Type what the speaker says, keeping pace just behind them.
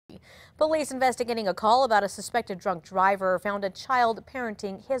Police investigating a call about a suspected drunk driver found a child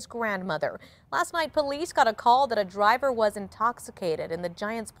parenting his grandmother. Last night, police got a call that a driver was intoxicated in the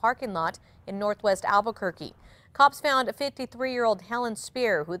Giants parking lot in northwest Albuquerque. Cops found 53-year-old Helen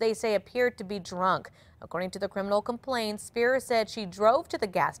Spear, who they say appeared to be drunk. According to the criminal complaint, Spear said she drove to the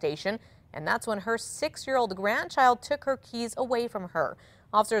gas station, and that's when her 6-year-old grandchild took her keys away from her.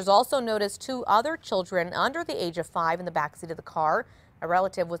 Officers also noticed 2 other children under the age of 5 in the backseat of the car. A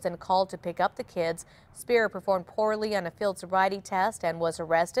relative was then called to pick up the kids. Spear performed poorly on a field sobriety test and was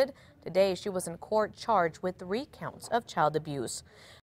arrested. Today, she was in court charged with 3 counts of child abuse.